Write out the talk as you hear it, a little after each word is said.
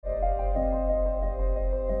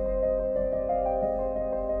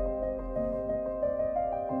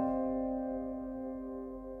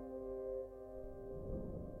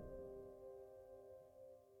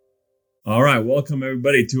All right, welcome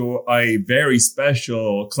everybody to a very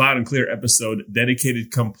special Cloud and Clear episode dedicated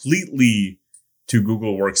completely to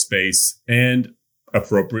Google Workspace and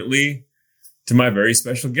appropriately to my very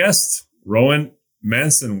special guest, Rowan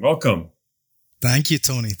Manson. Welcome. Thank you,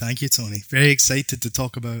 Tony. Very excited to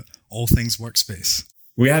talk about all things Workspace.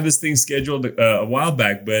 We had this thing scheduled a while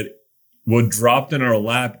back, but what dropped in our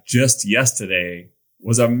lap just yesterday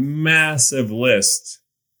was a massive list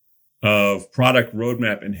of product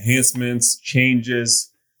roadmap enhancements, changes,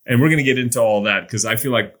 and we're going to get into all that because I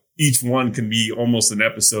feel like each one can be almost an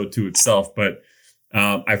episode to itself. But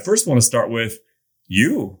I first want to start with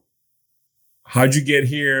you. How'd you get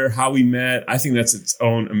here? How we met? I think that's its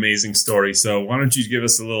own amazing story. So why don't you give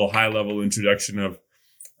us a little high level introduction of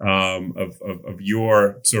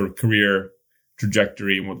your sort of career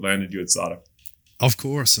trajectory and what landed you at SADA? Of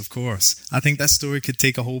course. I think that story could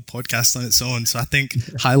take a whole podcast on its own. So I think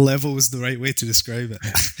high level is the right way to describe it.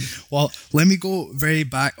 Well, let me go very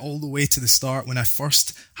back all the way to the start when I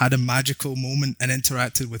first had a magical moment and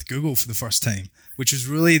interacted with Google for the first time, which was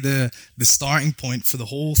really the starting point for the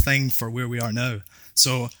whole thing for where we are now.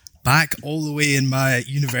 So back all the way in my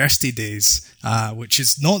university days, which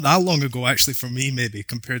is not that long ago actually for me, maybe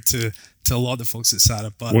compared to a lot of the folks at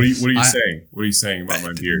SADA. But what are you saying? What are you saying about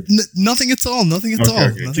my beard? Nothing at all.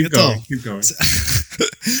 Okay. Keep going.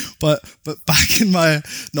 But back in my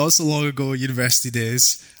not so long ago university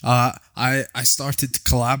days, I started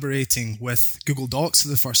collaborating with Google Docs for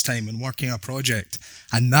the first time and working on a project.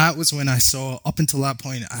 And that was when I saw, up until that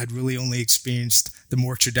point, I had really only experienced the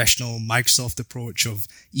more traditional Microsoft approach of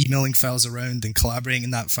emailing files around and collaborating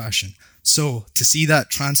in that fashion. So to see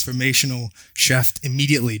that transformational shift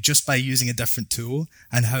immediately just by using a different tool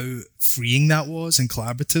and how freeing that was and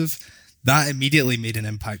collaborative, that immediately made an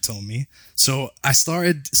impact on me. So I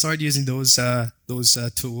started using those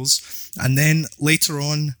tools. And then later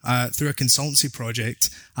on, through a consultancy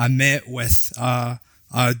project, I met with a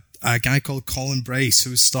guy called Colin Bryce,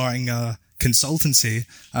 who was starting a consultancy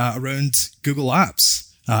around Google Apps.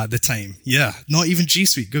 The time. Yeah. Not even G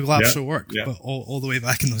Suite, Google Apps for Work, but all the way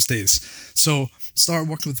back in those days. So started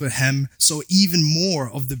working with him. So even more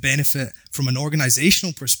of the benefit from an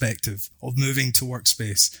organizational perspective of moving to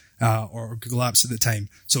Workspace, or Google Apps at the time.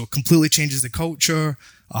 So it completely changes the culture.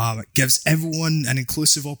 It gives everyone an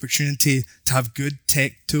inclusive opportunity to have good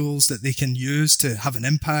tech tools that they can use to have an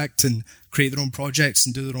impact and create their own projects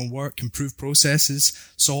and do their own work, improve processes.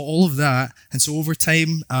 So all of that. And so over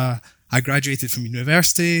time, I graduated from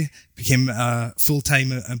university, became a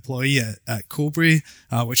full-time employee at Cobry,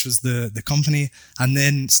 which was the company, and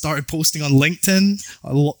then started posting on LinkedIn,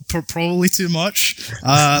 probably too much.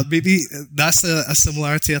 Maybe that's a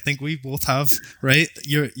similarity I think we both have, right?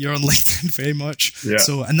 You're on LinkedIn very much. Yeah.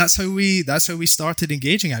 So, and that's how we started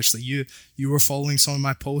engaging actually. You were following some of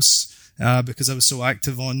my posts, because I was so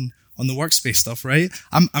active on the Workspace stuff, right?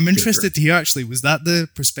 I'm interested to hear actually, was that the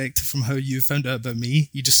perspective from how you found out about me?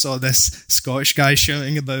 You just saw this Scottish guy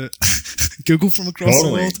shouting about Google from across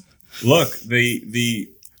the world? Look, the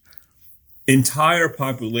entire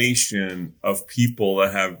population of people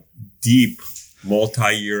that have deep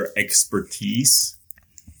multi-year expertise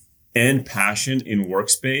and passion in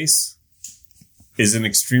Workspace is an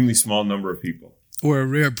extremely small number of people. We're a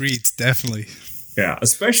rare breed, definitely. Yeah,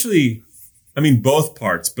 especially, I mean, both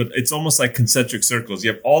parts, but it's almost like concentric circles.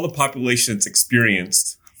 You have all the population that's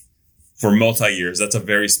experienced for multi-years. That's a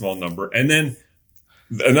very small number. And then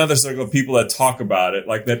another circle of people that talk about it,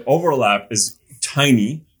 like that overlap is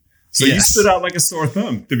tiny. So yes. You stood out like a sore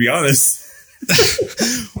thumb, to be honest.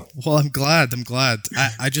 Well, I'm glad.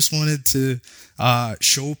 I just wanted to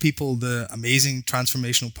show people the amazing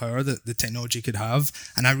transformational power that the technology could have.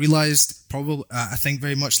 And I realized I think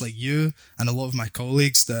very much like you and a lot of my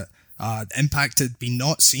colleagues that the impact had been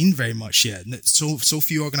not seen very much yet. And so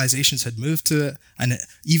few organizations had moved to it. And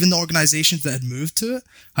even the organizations that had moved to it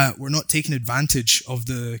were not taking advantage of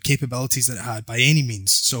the capabilities that it had by any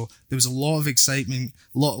means. So there was a lot of excitement,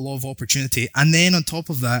 a lot of opportunity. And then on top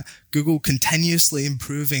of that, Google continuously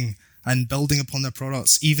improving and building upon their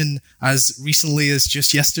products, even as recently as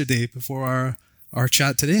just yesterday before our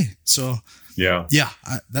chat today. So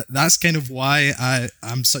that's kind of why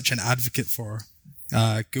I'm such an advocate for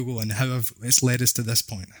Google and how it's led us to this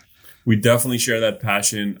point. We definitely share that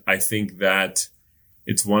passion. I think that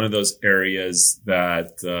it's one of those areas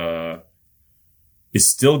that is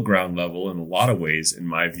still ground level in a lot of ways, in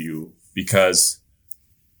my view, because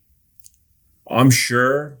I'm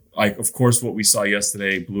sure, like, of course, what we saw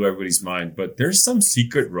yesterday blew everybody's mind, but there's some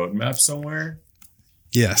secret roadmap somewhere.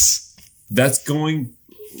 Yes. That's going,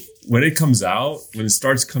 when it comes out, when it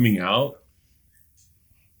starts coming out,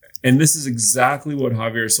 And this is exactly what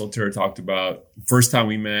Javier Soltero talked about. First time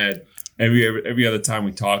we met, every other time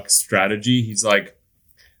we talk strategy, he's like,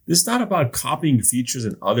 this is not about copying features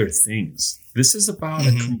and other things. This is about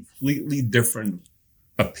a completely different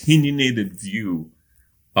opinionated view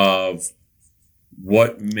of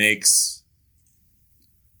what makes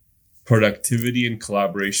productivity and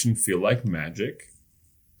collaboration feel like magic.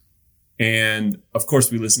 And of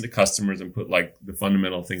course, we listen to customers and put like the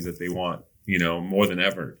fundamental things that they want, more than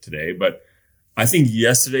ever today. But I think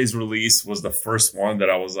yesterday's release was the first one that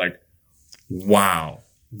I was like, wow,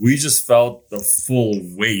 we just felt the full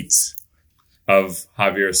weight of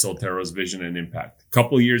Javier Soltero's vision and impact. A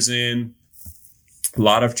couple years in, a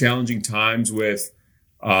lot of challenging times with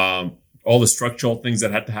all the structural things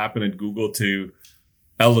that had to happen at Google to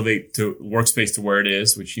elevate to Workspace to where it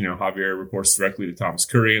is, which, Javier reports directly to Thomas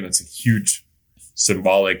Kurian, and that's a huge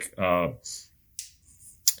symbolic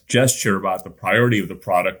gesture about the priority of the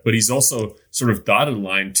product. But he's also sort of dotted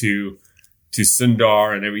line to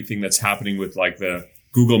Sundar and everything that's happening with like the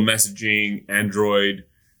Google messaging, Android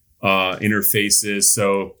interfaces.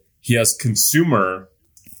 So he has consumer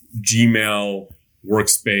Gmail,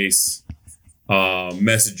 Workspace,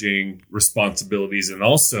 messaging responsibilities, and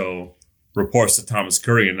also reports to Thomas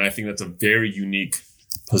Kurian. And I think that's a very unique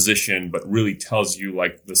position, but really tells you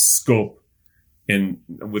like the scope. And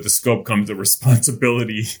with the scope comes the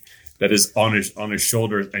responsibility that is on his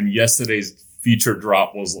shoulders. And yesterday's feature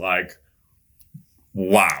drop was like,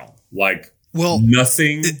 wow, like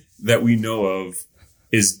nothing that we know of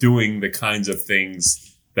is doing the kinds of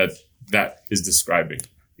things that is describing,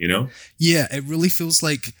 Yeah, it really feels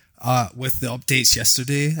like with the updates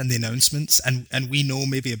yesterday and the announcements, and we know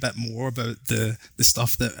maybe a bit more about the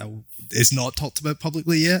stuff that is not talked about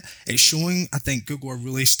publicly yet. It's showing, I think, Google are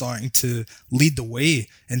really starting to lead the way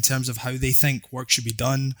in terms of how they think work should be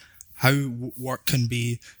done, how work can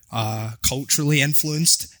be culturally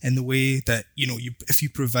influenced in the way that, if you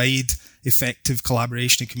provide effective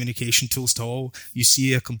collaboration and communication tools to all, you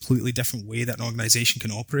see a completely different way that an organization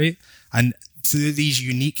can operate. And through these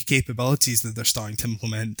unique capabilities that they're starting to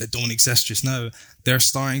implement that don't exist just now, they're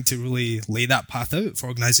starting to really lay that path out for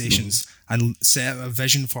organizations and set out a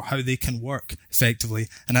vision for how they can work effectively.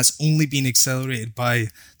 And that's only been accelerated by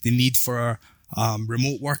the need for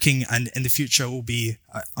remote working, and in the future will be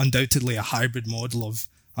undoubtedly a hybrid model of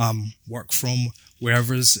work from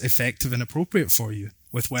wherever is effective and appropriate for you,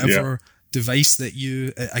 with whatever device that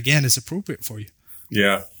you, again, is appropriate for you.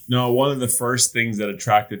 Yeah. No, one of the first things that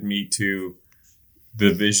attracted me to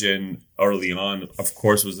the vision early on, of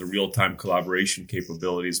course, was the real-time collaboration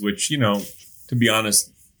capabilities, which, to be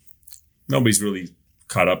honest, nobody's really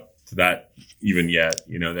caught up to that even yet.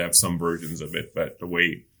 They have some versions of it, but the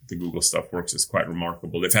way the Google stuff works is quite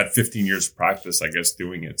remarkable. They've had 15 years of practice, I guess,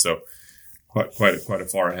 doing it. So quite a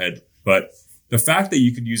far ahead. But the fact that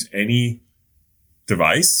you could use any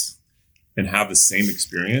device and have the same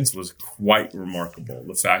experience was quite remarkable.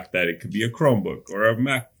 The fact that it could be a Chromebook or a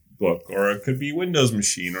MacBook, or it could be a Windows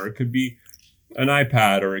machine, or it could be an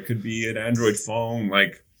iPad, or it could be an Android phone.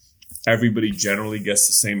 Like, everybody generally gets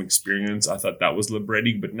the same experience. I thought that was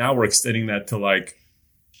liberating, but now we're extending that to like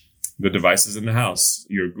the devices in the house,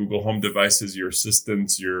 your Google Home devices, your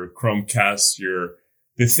assistants, your Chromecasts,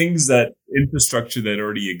 the things, that infrastructure that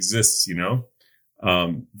already exists,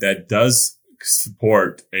 that does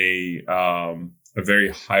support a very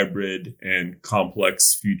hybrid and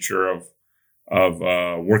complex future of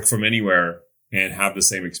work from anywhere and have the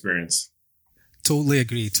same experience. Totally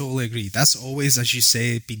agree. That's always, as you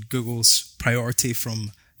say, been Google's priority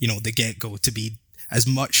from, the get-go, to be as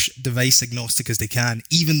much device agnostic as they can,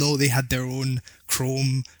 even though they had their own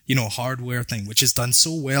Chrome, hardware thing, which is done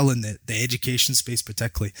so well in the education space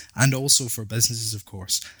particularly, and also for businesses, of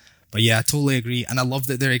course. But yeah, I totally agree. And I love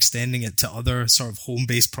that they're extending it to other sort of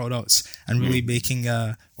home-based products and really making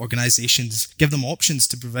organizations, give them options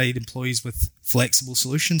to provide employees with flexible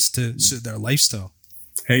solutions to suit their lifestyle.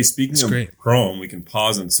 Hey, speaking of Chrome, we can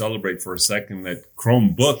pause and celebrate for a second that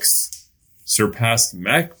Chromebooks surpassed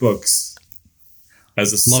MacBooks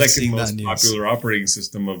as the second most popular operating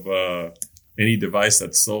system of any device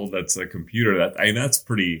that's sold that's a computer. That's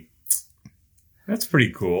pretty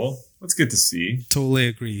cool. That's good to see. Totally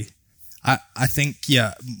agree. I think,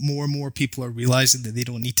 more and more people are realizing that they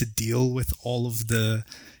don't need to deal with all of the,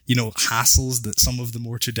 hassles that some of the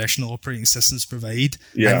more traditional operating systems provide.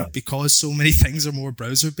 Yeah. And because so many things are more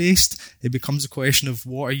browser-based, it becomes a question of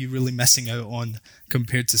what are you really missing out on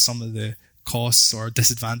compared to some of the costs or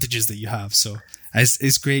disadvantages that you have. So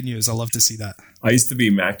it's great news. I love to see that. I used to be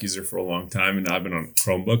a Mac user for a long time, and I've been on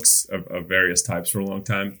Chromebooks of various types for a long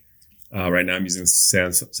time. Right now I'm using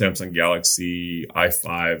Samsung Galaxy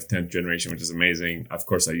i5 10th generation, which is amazing. Of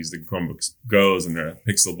course, I use the Chromebooks Go's and their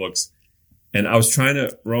Pixel books. And I was trying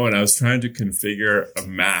to configure a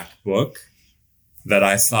MacBook that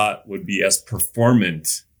I thought would be as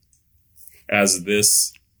performant as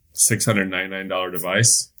this $699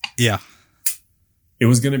 device. Yeah. It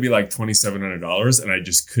was going to be like $2,700 and I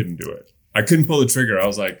just couldn't do it. I couldn't pull the trigger. I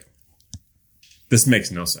was like, this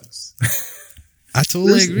makes no sense. I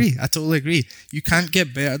totally agree. You can't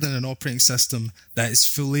get better than an operating system that is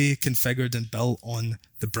fully configured and built on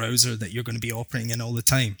the browser that you're going to be operating in all the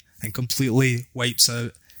time and completely wipes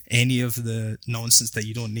out any of the nonsense that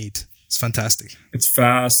you don't need. It's fantastic. It's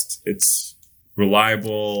fast. It's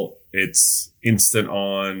reliable. It's instant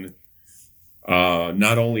on.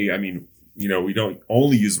 Not only, I mean, you know, we don't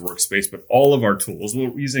only use Workspace, but all of our tools.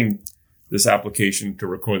 We're using this application to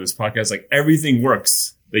record this podcast. Like everything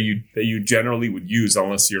works that you generally would use,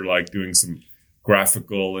 unless you're like doing some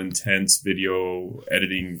graphical, intense video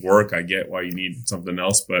editing work. I get why you need something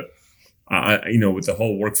else, but you know, with the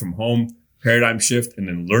whole work from home paradigm shift and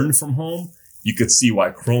then learn from home, you could see why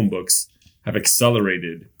Chromebooks have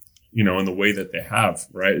accelerated, you know, in the way that they have,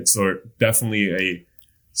 right? It's definitely a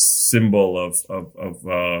symbol of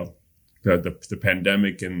the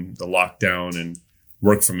pandemic and the lockdown and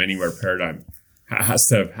work from anywhere paradigm has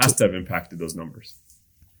to have impacted those numbers.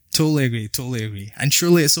 Totally agree. And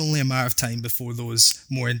surely it's only a matter of time before those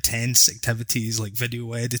more intense activities like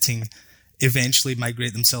video editing eventually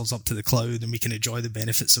migrate themselves up to the cloud and we can enjoy the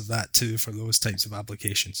benefits of that too for those types of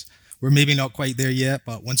applications. We're maybe not quite there yet,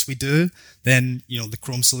 but once we do, then, you know, the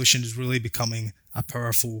Chrome solution is really becoming a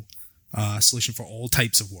powerful solution for all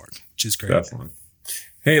types of work, which is great. Definitely.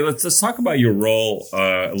 Hey, let's talk about your role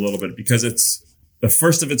a little bit, because it's the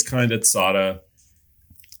first of its kind at SADA.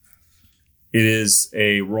 It is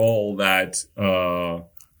a role that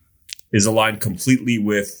is aligned completely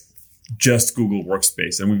with just Google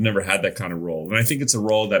Workspace, and we've never had that kind of role. And I think it's a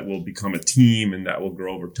role that will become a team and that will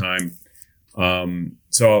grow over time.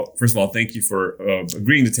 So first of all, thank you for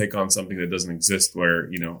agreeing to take on something that doesn't exist,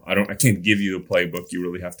 where, you know, I can't give you a playbook. You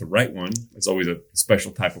really have to write one. It's always a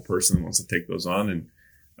special type of person who wants to take those on, and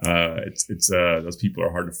those people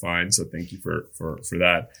are hard to find. So thank you for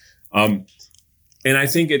that. And I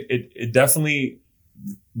think it definitely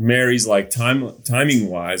marries like timing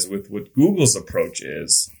wise with what Google's approach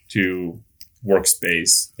is to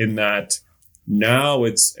Workspace, in that now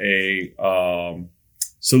it's a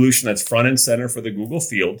solution that's front and center for the Google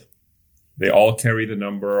field. They all carry the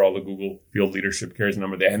number. All the Google field leadership carries the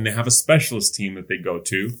number. And they have a specialist team that they go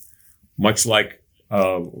to, much like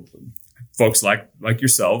folks like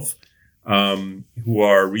yourself, who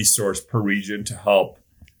are resourced per region to help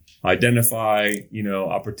identify, you know,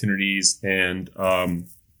 opportunities and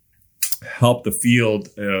help the field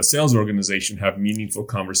sales organization have meaningful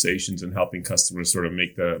conversations and helping customers sort of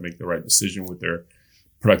make the right decision with their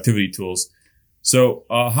productivity tools. So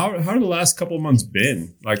how are the last couple of months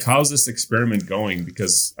been? Like, how's this experiment going?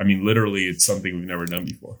 Because, I mean, literally, it's something we've never done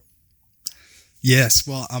before. Yes,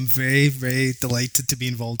 well, I'm very, very delighted to be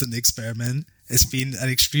involved in the experiment. It's been an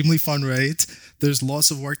extremely fun ride. There's lots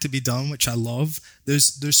of work to be done, which I love.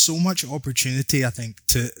 There's so much opportunity, I think,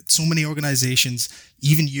 to so many organizations,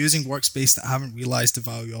 even using Workspace, that haven't realized the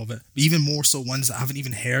value of it. But even more so, ones that haven't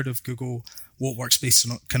even heard of Google, what Workspace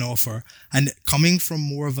can offer. And coming from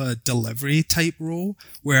more of a delivery type role,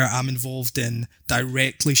 where I'm involved in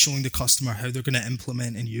directly showing the customer how they're going to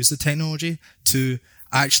implement and use the technology, to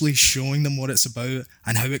actually showing them what it's about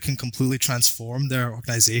and how it can completely transform their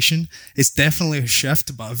organization, it's definitely a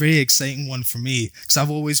shift, but a very exciting one for me, because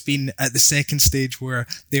I've always been at the second stage where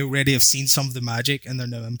they already have seen some of the magic and they're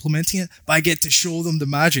now implementing it, but I get to show them the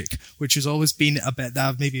magic, which has always been a bit that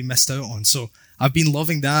I've maybe missed out on. So I've been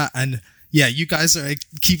loving that, and yeah, you guys are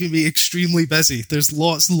keeping me extremely busy. There's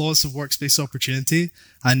lots and lots of Workspace opportunity,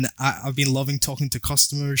 and I've been loving talking to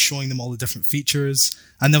customers, showing them all the different features.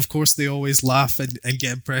 And of course, they always laugh and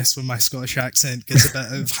get impressed when my Scottish accent gets a bit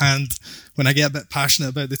out of hand, when I get a bit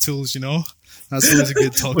passionate about the tools, you know? That's always a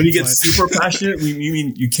good talking When you get point. super passionate, you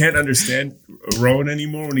mean you can't understand Rowan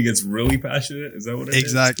anymore when he gets really passionate? Is that what it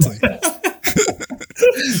Exactly.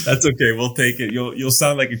 is? That's okay. We'll take it. You'll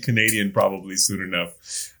sound like a Canadian probably soon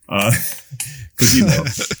enough. Because you know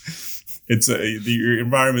your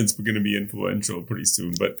environment's going to be influential pretty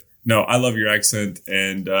soon. But no, I love your accent,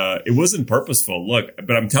 and it wasn't purposeful. Look,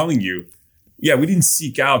 but I'm telling you, yeah, we didn't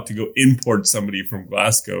seek out to go import somebody from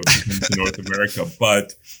Glasgow to come to North America,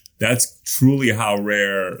 but that's truly how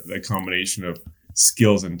rare the combination of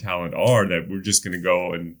skills and talent are, that we're just going to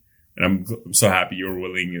go and I'm so happy you were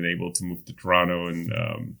willing and able to move to Toronto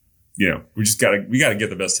and we gotta get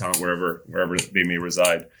the best talent wherever they may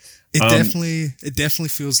reside. It definitely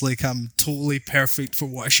feels like I'm totally perfect for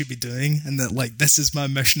what I should be doing, and that like this is my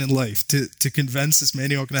mission in life to convince as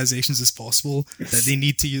many organizations as possible that they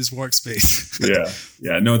need to use Workspace.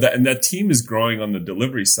 No, that team is growing on the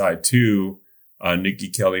delivery side too. Nikki,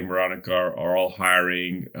 Kelly, Veronica are all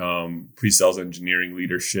hiring pre-sales engineering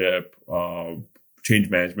leadership, change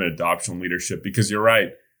management, adoption leadership, because you're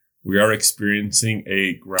right, we are experiencing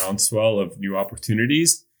a groundswell of new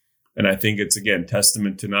opportunities. And I think it's, again,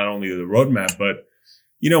 testament to not only the roadmap, but,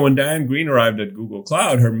 when Diane Green arrived at Google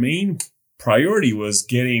Cloud, her main priority was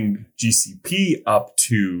getting GCP up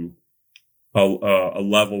to a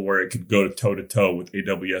level where it could go toe to toe with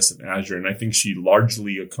AWS and Azure. And I think she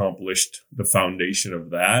largely accomplished the foundation of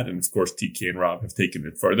that. And of course, TK and Rob have taken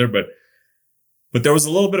it further, but there was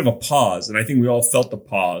a little bit of a pause, and I think we all felt the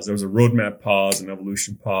pause. There was a roadmap pause, an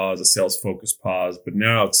evolution pause, a sales focus pause, but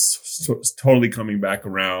now it's totally coming back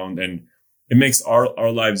around, and it makes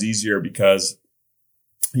our lives easier because,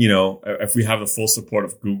 if we have the full support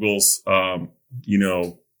of Google's,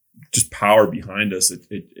 just power behind us,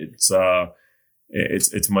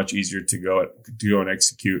 it's much easier to go and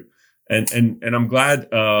execute. And I'm glad,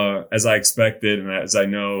 as I expected, and as I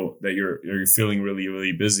know that you're feeling really,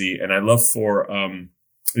 really busy. And I love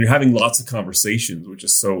you're having lots of conversations, which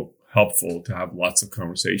is so helpful to have lots of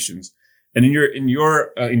conversations. And in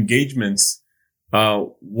your engagements,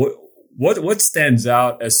 what stands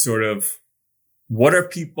out as sort of, what are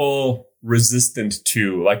people resistant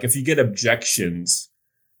to? Like if you get objections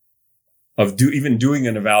of even doing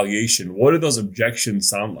an evaluation, what do those objections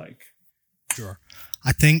sound like? Sure.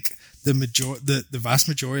 I think the vast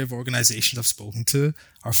majority of organizations I've spoken to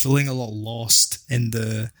are feeling a lot lost in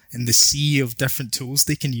the sea of different tools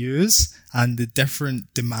they can use and the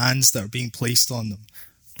different demands that are being placed on them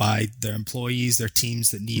by their employees, their teams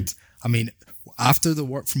that need. I mean, after the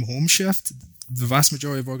work from home shift, the vast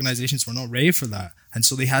majority of organizations were not ready for that. And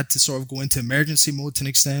so they had to sort of go into emergency mode to an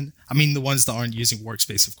extent. I mean, the ones that aren't using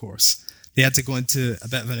Workspace, of course. They had to go into a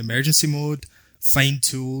bit of an emergency mode, find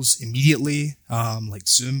tools immediately, like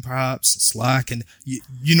Zoom perhaps, Slack. And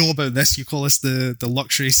you know about this, you call this the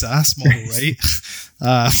luxury SaaS model, right?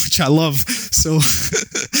 Which I love. So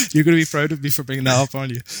you're going to be proud of me for bringing that up,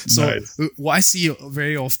 aren't you? So nice. What I see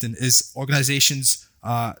very often is organizations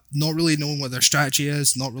not really knowing what their strategy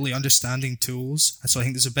is, not really understanding tools. And so I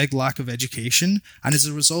think there's a big lack of education. And as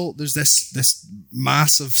a result, there's this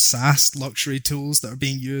mass of SaaS luxury tools that are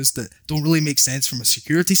being used that don't really make sense from a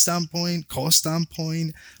security standpoint, cost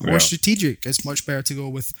standpoint, or strategic. It's much better to go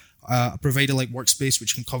with a provider like Workspace,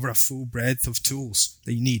 which can cover a full breadth of tools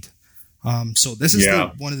that you need. So this is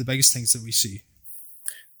one of the biggest things that we see.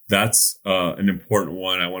 That's an important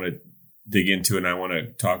one. I want to dig into, and I want to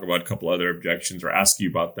talk about a couple other objections or ask you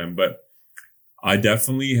about them. But I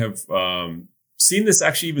definitely have seen this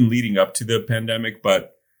actually even leading up to the pandemic,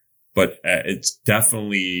 but it's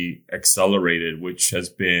definitely accelerated, which has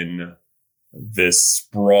been this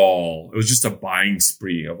sprawl. It was just a buying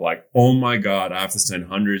spree of like, oh my God, I have to send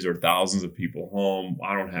hundreds or thousands of people home.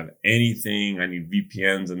 I don't have anything. I need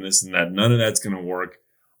VPNs and this and that. None of that's going to work.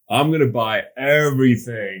 I'm going to buy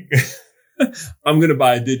everything. I'm going to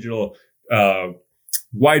buy a digital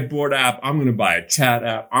whiteboard app. I'm going to buy a chat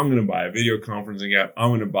app. I'm going to buy a video conferencing app. I'm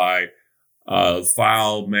going to buy a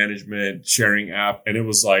file management sharing app. And it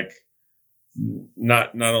was like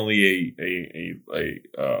not only a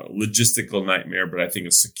logistical nightmare, but I think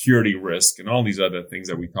a security risk and all these other things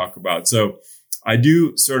that we talk about. So I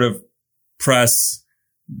do sort of press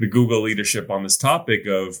the Google leadership on this topic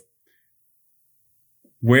of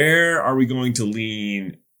where are we going to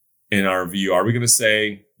lean in our view? Are we going to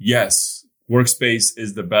say, yes, Workspace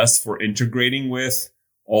is the best for integrating with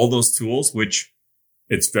all those tools, which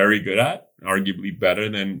it's very good at, arguably better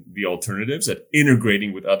than the alternatives at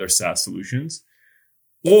integrating with other SaaS solutions?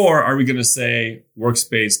 Or are we going to say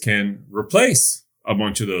Workspace can replace a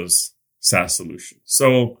bunch of those SaaS solutions?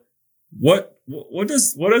 So what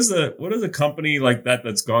does a company like that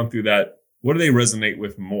that's gone through that, what do they resonate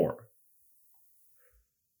with more?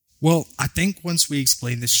 Well, I think once we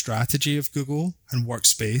explain the strategy of Google and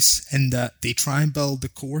Workspace, in that they try and build the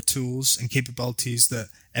core tools and capabilities that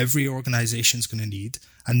every organization is going to need,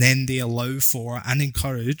 and then they allow for and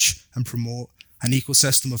encourage and promote an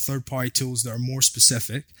ecosystem of third-party tools that are more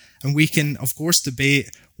specific. And we can, of course,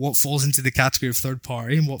 debate what falls into the category of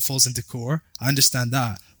third-party and what falls into core. I understand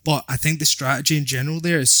that. But I think the strategy in general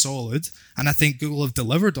there is solid. And I think Google have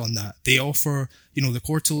delivered on that. They offer, the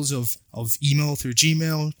core tools of email through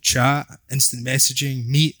Gmail, chat, instant messaging,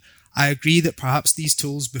 Meet. I agree that perhaps these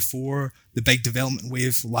tools before the big development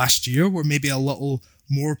wave last year were maybe a little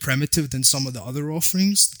more primitive than some of the other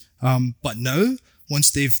offerings. But now,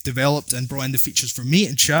 once they've developed and brought in the features for Meet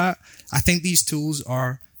and Chat, I think these tools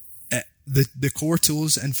are the core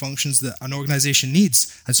tools and functions that an organization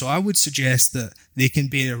needs. And so I would suggest that they can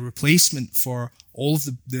be a replacement for all of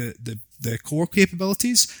the core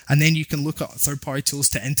capabilities, and then you can look at third-party tools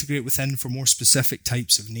to integrate within for more specific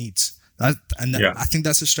types of needs. I think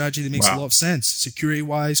that's a strategy that makes a lot of sense.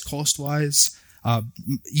 Security-wise, cost-wise,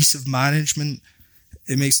 ease of management,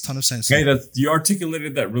 it makes a ton of sense. Hey, you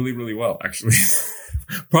articulated that really, really well, actually.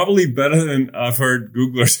 Probably better than I've heard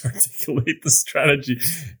Googlers articulate the strategy.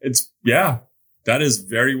 That is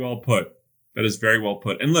very well put. That is very well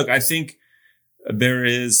put. And look, I think there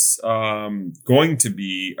is going to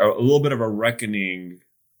be a little bit of a reckoning,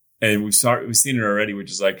 and we've seen it already,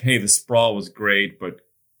 which is like, hey, the sprawl was great, but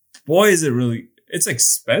boy, is it really, it's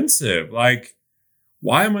expensive. Like,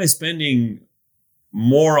 why am I spending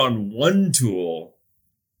more on one tool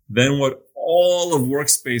than what all of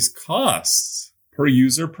Workspace costs per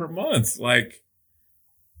user per month? Like,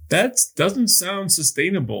 that doesn't sound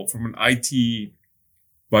sustainable from an IT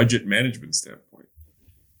budget management standpoint.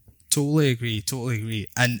 Totally agree.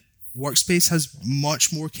 And Workspace has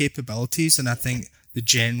much more capabilities than I think the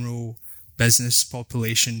general business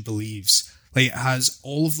population believes. Like, it has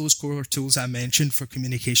all of those core tools I mentioned for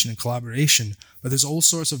communication and collaboration, but there's all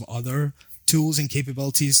sorts of other tools and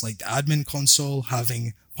capabilities like the admin console,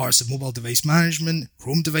 having parts of mobile device management,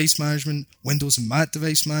 Chrome device management, Windows and Mac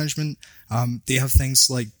device management. They have things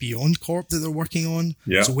like Beyond Corp that they're working on.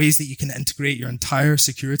 Yeah. So ways that you can integrate your entire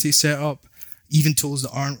security setup, even tools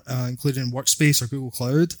that aren't included in Workspace or Google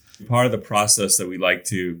Cloud. Part of the process that we like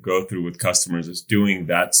to go through with customers is doing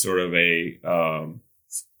that sort of a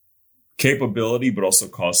capability, but also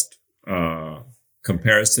cost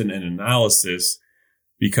comparison and analysis,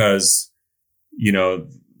 because, you know,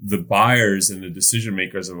 the buyers and the decision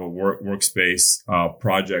makers of a workspace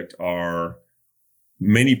project are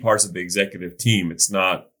many parts of the executive team. It's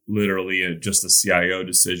not literally just a CIO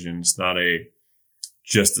decision. It's not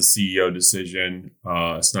just a CEO decision.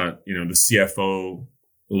 It's not, the CFO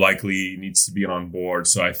likely needs to be on board.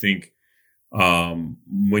 So I think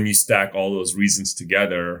when you stack all those reasons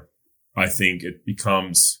together, I think it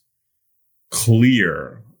becomes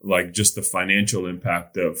clear, like, just the financial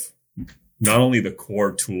impact of not only the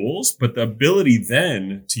core tools, but the ability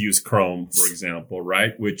then to use Chrome, for example,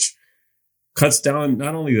 right? Which cuts down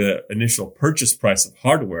not only the initial purchase price of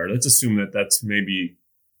hardware. Let's assume that that's the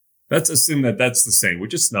same,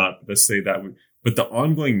 which it's not. Let's say that, but the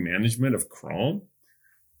ongoing management of Chrome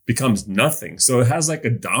becomes nothing. So it has like a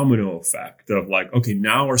domino effect of like, okay,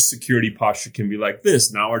 now our security posture can be like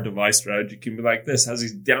this. Now our device strategy can be like this. It has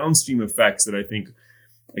these downstream effects that I think,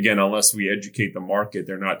 again, unless we educate the market,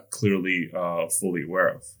 they're not clearly fully aware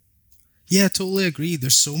of. Yeah, totally agree.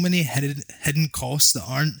 There's so many hidden costs that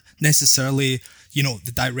aren't necessarily,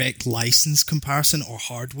 the direct license comparison or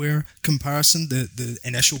hardware comparison, the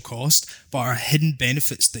initial cost, but are hidden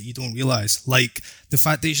benefits that you don't realize. Like the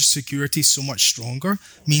fact that your security is so much stronger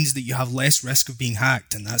means that you have less risk of being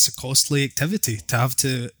hacked, and that's a costly activity to have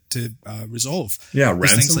to resolve. Yeah,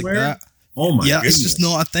 ransomware. Things like that. Oh my goodness. It's just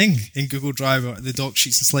not a thing in Google Drive or the doc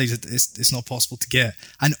sheets and slides. It's not possible to get.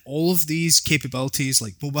 And all of these capabilities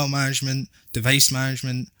like mobile management, device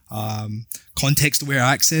management, context-aware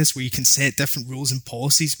access, where you can set different rules and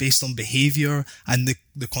policies based on behavior and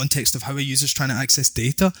the context of how a user's trying to access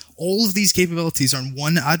data. All of these capabilities are in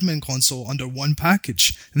one admin console under one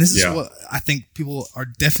package. And this is what I think people are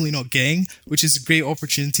definitely not getting, which is a great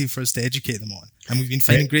opportunity for us to educate them on. And we've been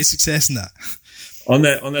finding great success in that. On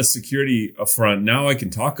that security front, now I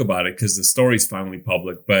can talk about it because the story's finally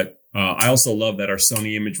public. But I also love that our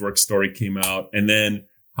Sony ImageWorks story came out, and then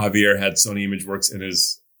Javier had Sony ImageWorks in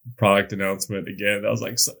his product announcement again. I was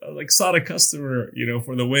like sought a customer,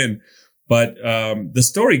 for the win. But the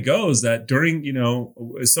story goes that during,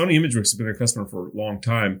 Sony ImageWorks has been a customer for a long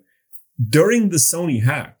time. During the Sony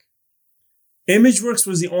hack, ImageWorks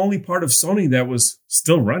was the only part of Sony that was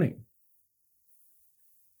still running.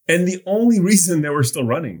 And the only reason they were still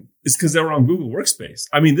running is because they were on Google Workspace.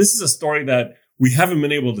 I mean, this is a story that we haven't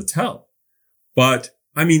been able to tell. But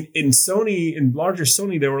I mean, in larger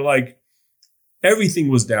Sony, they were like, everything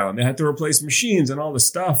was down. They had to replace machines and all this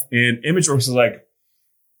stuff. And ImageWorks was like,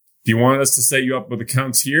 do you want us to set you up with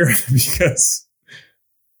accounts here? Because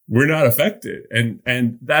we're not affected.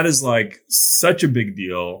 And that is like such a big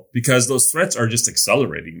deal because those threats are just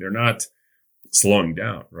accelerating. They're not slowing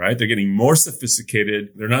down, right? They're getting more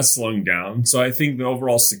sophisticated. They're not slowing down. So I think the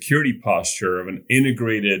overall security posture of an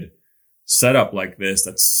integrated setup like this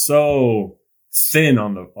that's so thin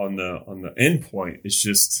on the endpoint is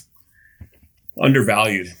just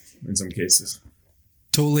undervalued in some cases.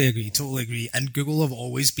 Totally agree. And Google have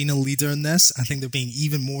always been a leader in this. I think they're being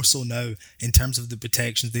even more so now in terms of the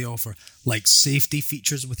protections they offer, like safety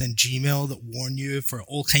features within Gmail that warn you for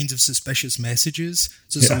all kinds of suspicious messages.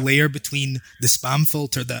 So it's a layer between the spam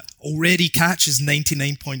filter that already catches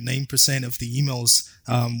 99.9% of the emails,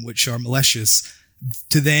 which are malicious,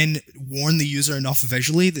 to then warn the user enough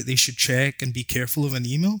visually that they should check and be careful of an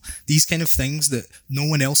email. These kind of things that no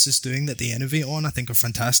one else is doing that they innovate on, I think are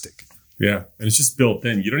fantastic. Yeah, and it's just built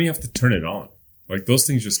in. You don't even have to turn it on. Like, those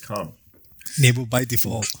things just come. Enabled by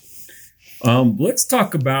default. Let's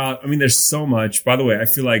talk about, there's so much. By the way, I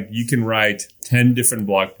feel like you can write 10 different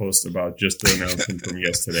blog posts about just the announcement from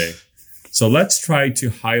yesterday. So let's try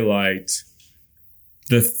to highlight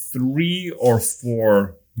the 3 or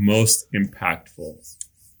 4 most impactful.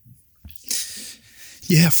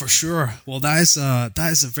 Yeah, for sure. Well, that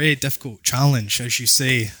is a very difficult challenge, as you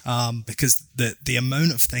say, because the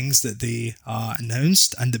amount of things that they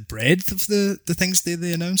announced and the breadth of the things that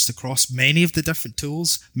they announced across many of the different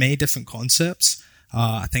tools, many different concepts,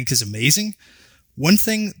 I think is amazing. One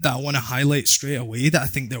thing that I want to highlight straight away that I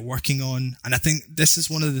think they're working on, and I think this is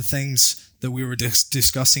one of the things that we were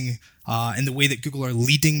discussing in the way that Google are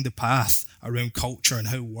leading the path around culture and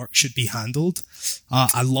how work should be handled.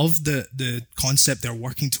 I love the concept they're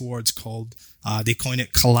working towards called, they coin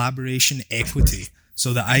it collaboration equity.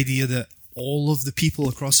 So the idea that all of the people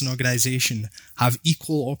across an organization have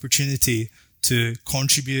equal opportunity to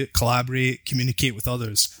contribute, collaborate, communicate with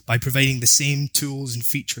others by providing the same tools and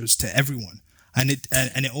features to everyone. And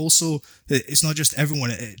it also, it's not just everyone.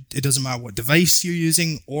 It doesn't matter what device you're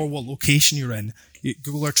using or what location you're in.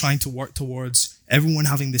 Google are trying to work towards everyone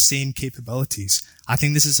having the same capabilities. I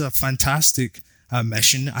think this is a fantastic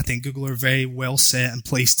mission. I think Google are very well set and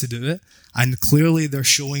placed to do it. And clearly they're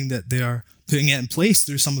showing that they are putting it in place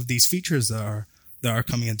through some of these features that are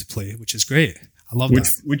coming into play, which is great. I love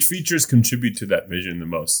that. Which features contribute to that vision the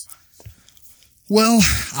most? Well,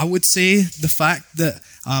 I would say the fact that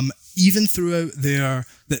even throughout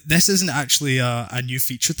this isn't actually a new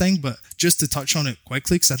feature thing, but just to touch on it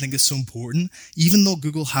quickly, because I think it's so important, even though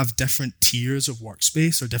Google have different tiers of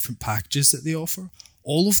workspace or different packages that they offer,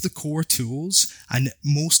 all of the core tools and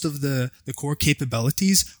most of the core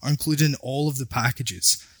capabilities are included in all of the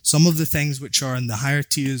packages. Some of the things which are in the higher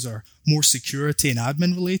tiers are more security and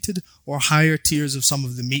admin related, or higher tiers of some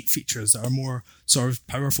of the meat features that are more sort of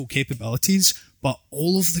powerful capabilities. But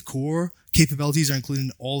all of the core capabilities are included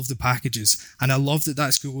in all of the packages. And I love that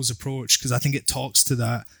that's Google's approach, because I think it talks to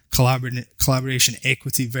that collaboration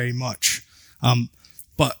equity very much.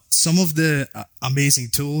 But some of the amazing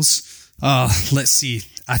tools, let's see.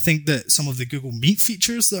 I think that some of the Google Meet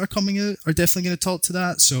features that are coming out are definitely going to talk to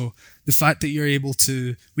that. So the fact that you're able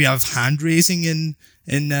to, we have hand raising in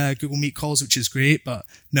Google Meet calls, which is great, but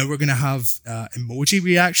now we're going to have emoji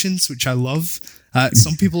reactions, which I love.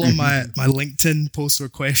 Some people on my LinkedIn posts were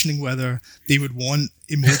questioning whether they would want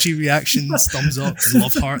emoji reactions, thumbs up,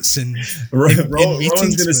 love hearts in meetings.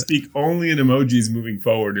 Rowan's going to speak only in emojis moving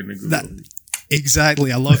forward in the Google Meet.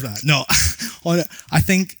 Exactly. I love that. No, I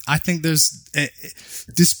think there's,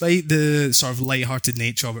 despite the sort of lighthearted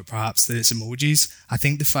nature of it, perhaps that it's emojis, I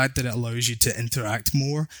think the fact that it allows you to interact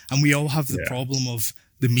more, and we all have the problem of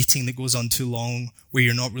the meeting that goes on too long where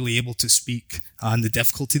you're not really able to speak, and the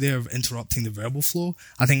difficulty there of interrupting the verbal flow.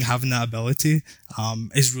 I think having that ability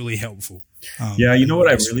is really helpful. You know what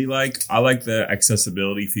I really like? I like the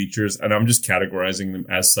accessibility features, and I'm just categorizing them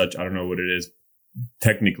as such. I don't know what it is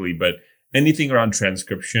technically, but anything around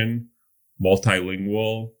transcription,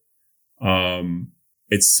 multilingual,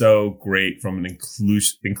 it's so great from an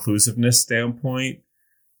inclusiveness standpoint.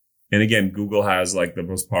 And again, Google has like the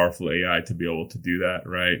most powerful AI to be able to do that,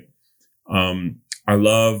 right? I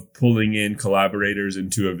love pulling in collaborators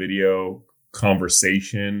into a video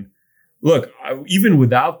conversation. Look, even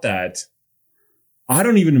without that, I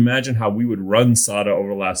don't even imagine how we would run SADA over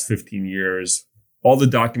the last 15 years. All the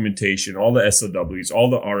documentation, all the SOWs, all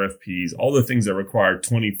the RFPs, all the things that require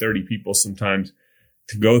 20, 30 people sometimes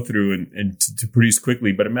to go through and to produce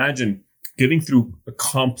quickly. But imagine getting through a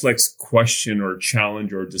complex question or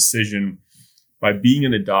challenge or decision by being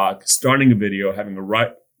in a doc, starting a video, having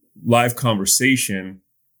a live conversation.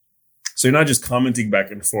 So you're not just commenting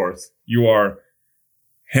back and forth. You are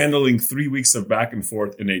handling 3 weeks of back and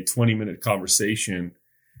forth in a 20-minute conversation.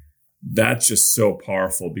 That's just so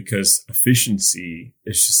powerful because efficiency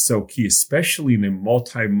is just so key, especially in a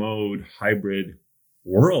multi-mode hybrid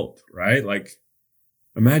world, right? Like,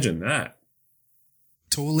 imagine that.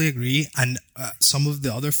 Totally agree. And some of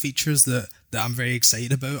the other features that I'm very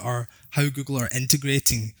excited about are how Google are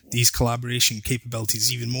integrating these collaboration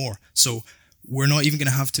capabilities even more. So we're not even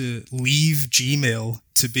going to have to leave Gmail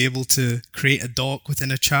to be able to create a doc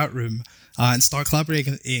within a chat room and start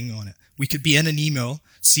collaborating on it. We could be in an email,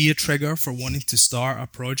 see a trigger for wanting to start a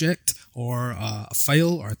project or a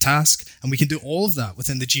file or a task, and we can do all of that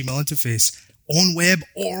within the Gmail interface on web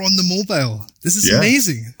or on the mobile. This is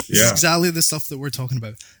amazing. This is exactly the stuff that we're talking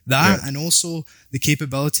about. That and also the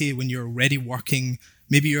capability when you're already working,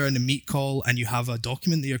 maybe you're in a Meet call and you have a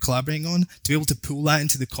document that you're collaborating on, to be able to pull that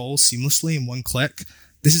into the call seamlessly in one click.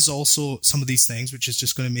 This is also some of these things which is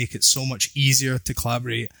just going to make it so much easier to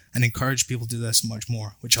collaborate and encourage people to do this much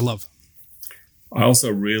more, which I love. I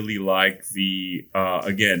also really like the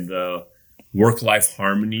work-life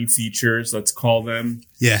harmony features, let's call them.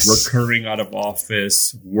 Yes. Recurring out of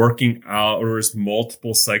office, working hours,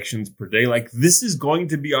 multiple sections per day. Like, this is going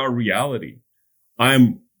to be our reality.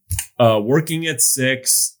 I'm working at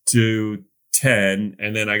 6 to 10,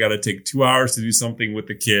 and then I got to take 2 hours to do something with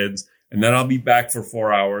the kids, and then I'll be back for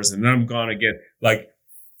 4 hours, and then I'm gone again. Like,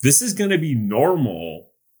 this is going to be normal,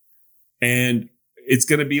 and it's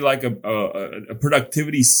going to be like a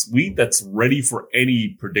productivity suite that's ready for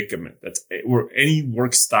any predicament. That's where any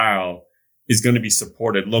work style is going to be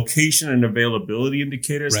supported. Location and availability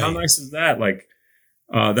indicators. Right. How nice is that? Like,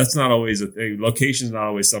 that's not always a thing. Location is not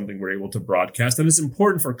always something we're able to broadcast. And it's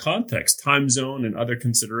important for context, time zone, and other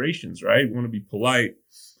considerations, right? We want to be polite.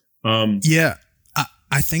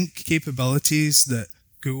 I think capabilities that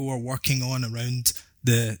Google are working on around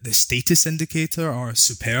the status indicator are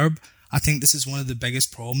superb. I think this is one of the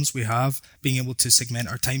biggest problems we have, being able to segment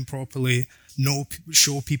our time properly,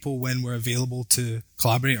 show people when we're available to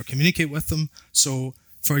collaborate or communicate with them. So,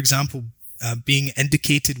 for example, being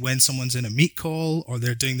indicated when someone's in a Meet call or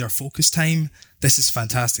they're doing their focus time, this is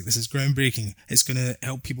fantastic. This is groundbreaking. It's going to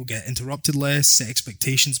help people get interrupted less, set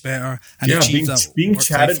expectations better, and achieve being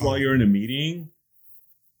chatted while you're in a meeting.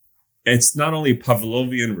 It's not only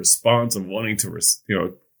Pavlovian response of wanting to,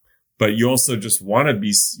 but you also just want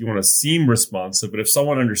to seem responsive. But if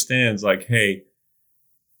someone understands, like, hey,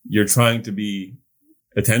 you're trying to be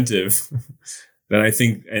attentive, then I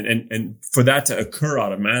think, and for that to occur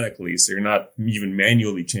automatically, so you're not even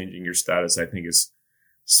manually changing your status, I think is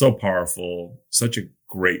so powerful, such a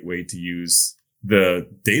great way to use the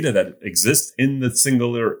data that exists in the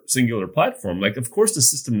singular platform. Like, of course, the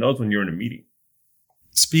system knows when you're in a meeting.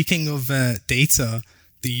 Speaking of data,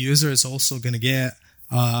 the user is also going to get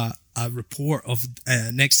a report of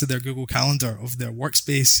next to their Google Calendar of their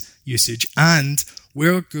workspace usage, and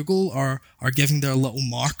where Google are giving their little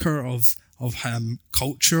marker of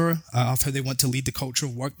culture, of how they want to lead the culture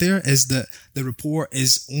of work there, is that the report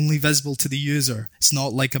is only visible to the user. It's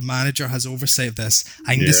not like a manager has oversight of this.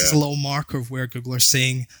 I think this is a little marker of where Google are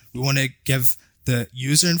saying we want to give the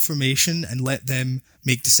user information and let them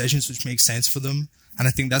make decisions which make sense for them. And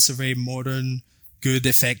I think that's a very modern, good,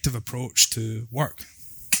 effective approach to work.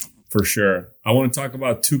 For sure. I want to talk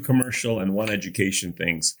about 2 commercial and 1 education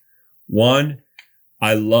things. One,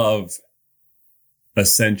 I love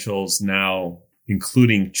Essentials now,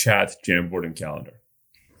 including chat, Jamboard, and calendar.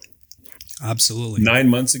 Absolutely. 9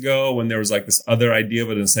 months ago, when there was like this other idea of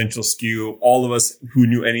an essential SKU, all of us who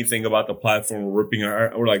knew anything about the platform were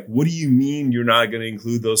we're like, what do you mean you're not going to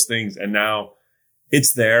include those things? And now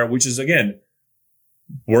it's there, which is, again,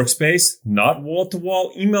 workspace, not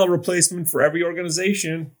wall-to-wall email replacement for every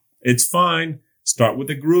organization. It's fine. Start with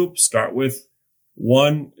a group, start with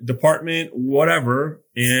one department, whatever.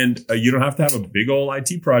 And you don't have to have a big old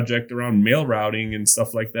IT project around mail routing and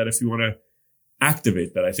stuff like that if you want to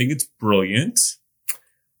activate that. I think it's brilliant.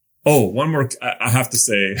 Oh, one more. I have to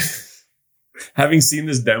say, having seen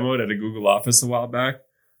this demoed at a Google office a while back,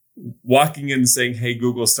 walking in and saying, hey,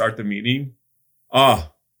 Google, start the meeting.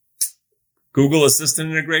 Google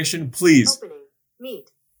Assistant integration, please. Opening.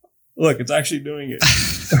 Meet. Look, it's actually doing it.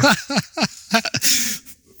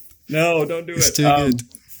 No, don't do it. It's too good.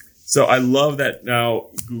 So I love that now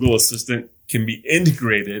Google Assistant can be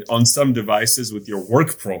integrated on some devices with your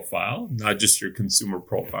work profile, not just your consumer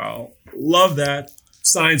profile. Love that.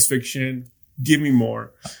 Science fiction. Give me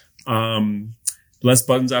more. Less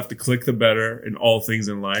buttons I have to click, the better in all things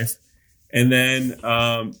in life. And then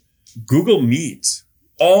Google Meet.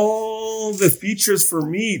 All the features for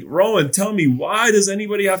Meet. Rowan, tell me, why does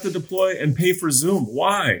anybody have to deploy and pay for Zoom?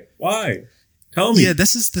 Why? Tell me. Yeah,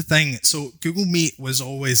 this is the thing. So Google Meet was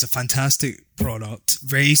always a fantastic product,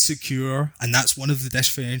 very secure, and that's one of the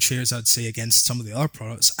differentiators I'd say against some of the other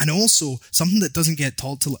products. And also something that doesn't get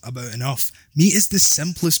talked about enough. Meet is the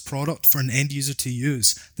simplest product for an end user to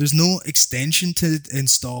use. There's no extension to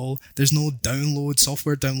install. There's no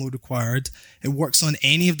software download required. It works on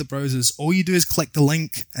any of the browsers. All you do is click the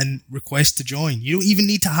link and request to join. You don't even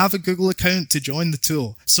need to have a Google account to join the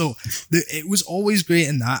tool. So it was always great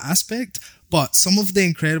in that aspect. But some of the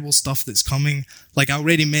incredible stuff that's coming, like I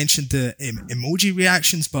already mentioned the emoji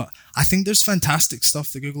reactions, but I think there's fantastic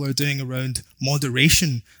stuff that Google are doing around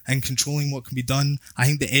moderation and controlling what can be done. I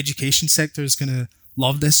think the education sector is going to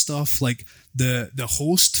love this stuff. Like the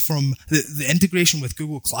host from the integration with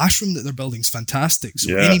Google Classroom that they're building is fantastic.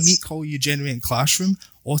 So any Meet call you generate in Classroom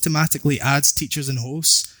automatically adds teachers and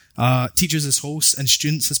hosts. Teachers as hosts and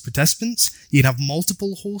students as participants. You can have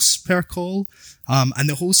multiple hosts per call, and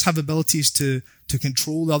the hosts have abilities to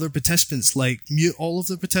control the other participants, like mute all of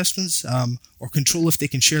the participants, or control if they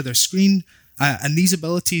can share their screen. And these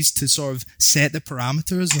abilities to sort of set the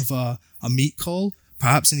parameters of a Meet call,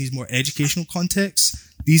 perhaps in these more educational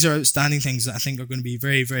contexts, these are outstanding things that I think are going to be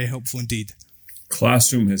very, very helpful indeed.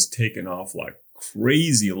 Classroom has taken off like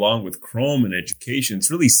crazy along with Chrome and education.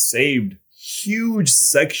 It's really saved huge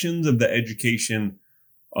sections of the education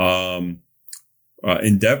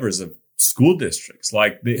endeavors of school districts.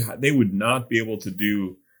 Like they would not be able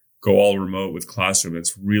to go all remote with Classroom.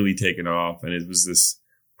 It's really taken off. And it was this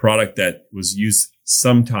product that was used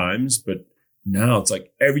sometimes, but now it's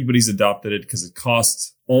like everybody's adopted it because it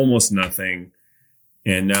costs almost nothing.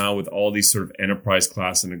 And now with all these sort of enterprise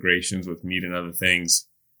class integrations with Meet and other things,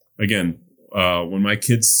 again, when my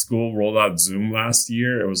kids' school rolled out Zoom last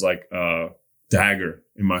year, it was like a dagger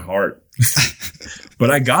in my heart.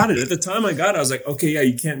 But I got it. At the time I got it, I was like, okay, yeah,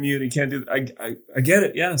 you can't mute, you can't do that. I get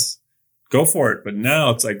it. Yes, go for it. But now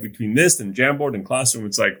it's like between this and Jamboard and Classroom,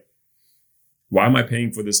 it's like, why am I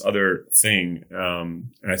paying for this other thing?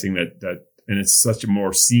 And I think that and it's such a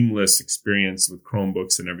more seamless experience with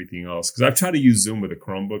Chromebooks and everything else. Because I've tried to use Zoom with a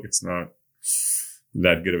Chromebook. It's not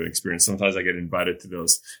that good of an experience. Sometimes I get invited to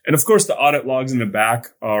those. And of course, the audit logs in the back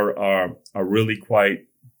are really quite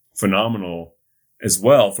phenomenal as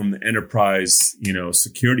well from the enterprise,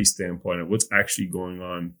 security standpoint of what's actually going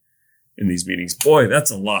on in these meetings. Boy,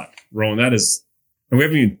 that's a lot, Rowan. That is, and we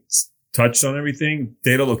haven't even touched on everything.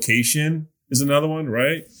 Data location is another one,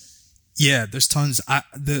 right? Yeah, there's tons.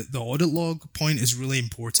 The audit log point is really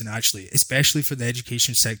important, actually, especially for the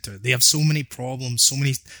education sector. They have so many problems,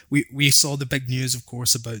 we saw the big news, of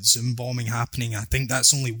course, about Zoom bombing happening. I think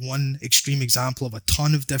that's only one extreme example of a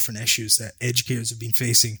ton of different issues that educators have been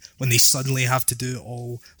facing when they suddenly have to do it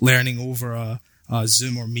all learning over a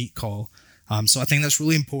Zoom or Meet call. So I think that's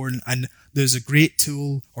really important. And there's a great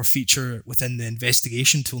tool or feature within the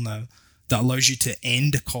investigation tool now that allows you to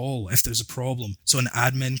end a call if there's a problem. So an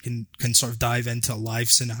admin can sort of dive into a live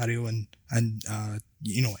scenario and end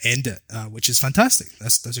it, which is fantastic.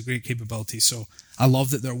 That's a great capability. So I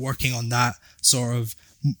love that they're working on that sort of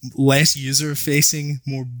less user facing,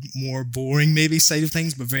 more boring maybe side of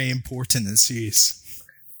things, but very important and serious.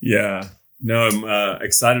 Yeah, no, I'm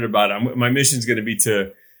excited about it. My mission is going to be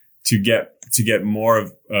to get more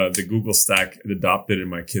of the Google stack adopted in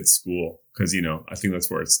my kids' school. Because, I think that's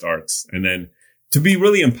where it starts. And then to be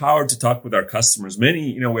really empowered to talk with our customers.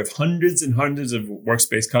 Many, we have hundreds and hundreds of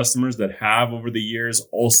Workspace customers that have over the years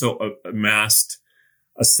also amassed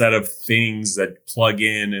a set of things that plug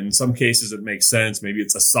in. In some cases, it makes sense. Maybe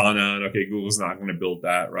it's Asana, and okay, Google's not going to build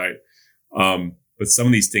that, right? But some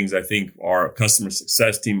of these things, I think, our customer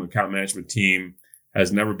success team, account management team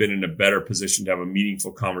has never been in a better position to have a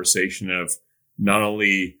meaningful conversation of not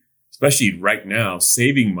only, especially right now,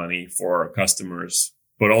 saving money for our customers,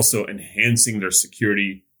 but also enhancing their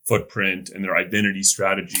security footprint and their identity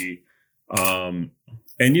strategy. And,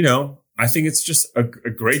 I think it's just a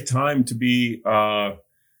great time to be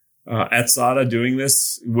at SADA doing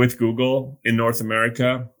this with Google in North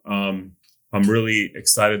America. I'm really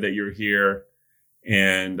excited that you're here,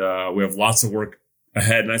 and we have lots of work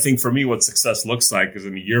ahead. And I think for me, what success looks like is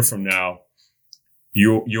in a year from now,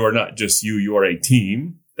 you are not just you are a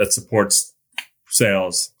team that supports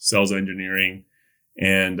sales engineering.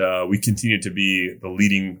 And we continue to be the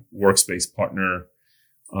leading Workspace partner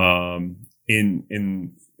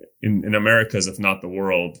in Americas, if not the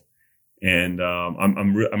world. And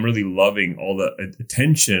I'm really loving all the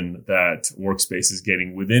attention that Workspace is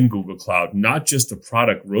getting within Google Cloud, not just the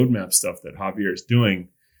product roadmap stuff that Javier is doing,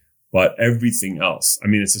 but everything else. I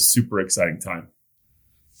mean, it's a super exciting time.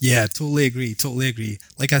 Yeah, totally agree. Totally agree.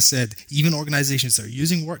 Like I said, even organizations that are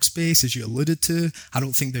using Workspace, as you alluded to, I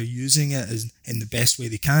don't think they're using it as in the best way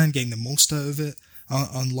they can, getting the most out of it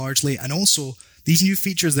on largely. And also, these new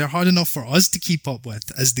features, they're hard enough for us to keep up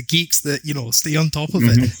with as the geeks that, stay on top of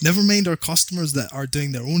it. Never mind our customers that are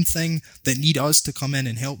doing their own thing, that need us to come in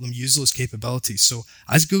and help them use those capabilities. So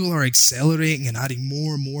as Google are accelerating and adding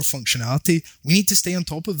more and more functionality, we need to stay on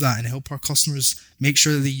top of that and help our customers make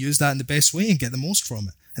sure that they use that in the best way and get the most from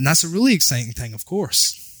it. And that's a really exciting thing, of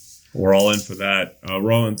course. We're all in for that.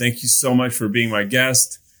 Roland, thank you so much for being my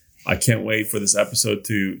guest. I can't wait for this episode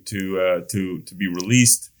to be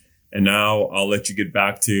released. And now I'll let you get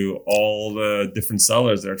back to all the different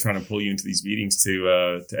sellers that are trying to pull you into these meetings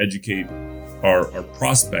to educate our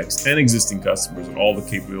prospects and existing customers on all the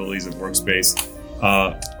capabilities of Workspace.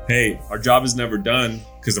 Hey, our job is never done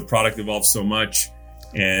because the product evolves so much.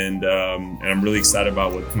 And I'm really excited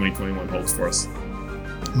about what 2021 holds for us.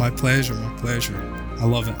 My pleasure. I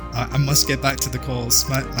love it. I must get back to the calls.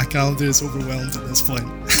 My calendar is overwhelmed at this point.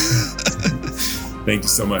 Thank you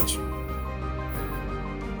so much.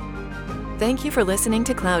 Thank you for listening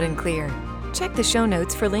to Cloud and Clear. Check the show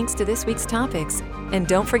notes for links to this week's topics. And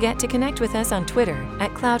don't forget to connect with us on Twitter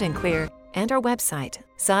 @Cloud and Clear and our website,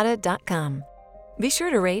 sada.com. Be sure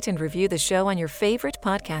to rate and review the show on your favorite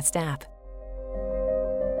podcast app.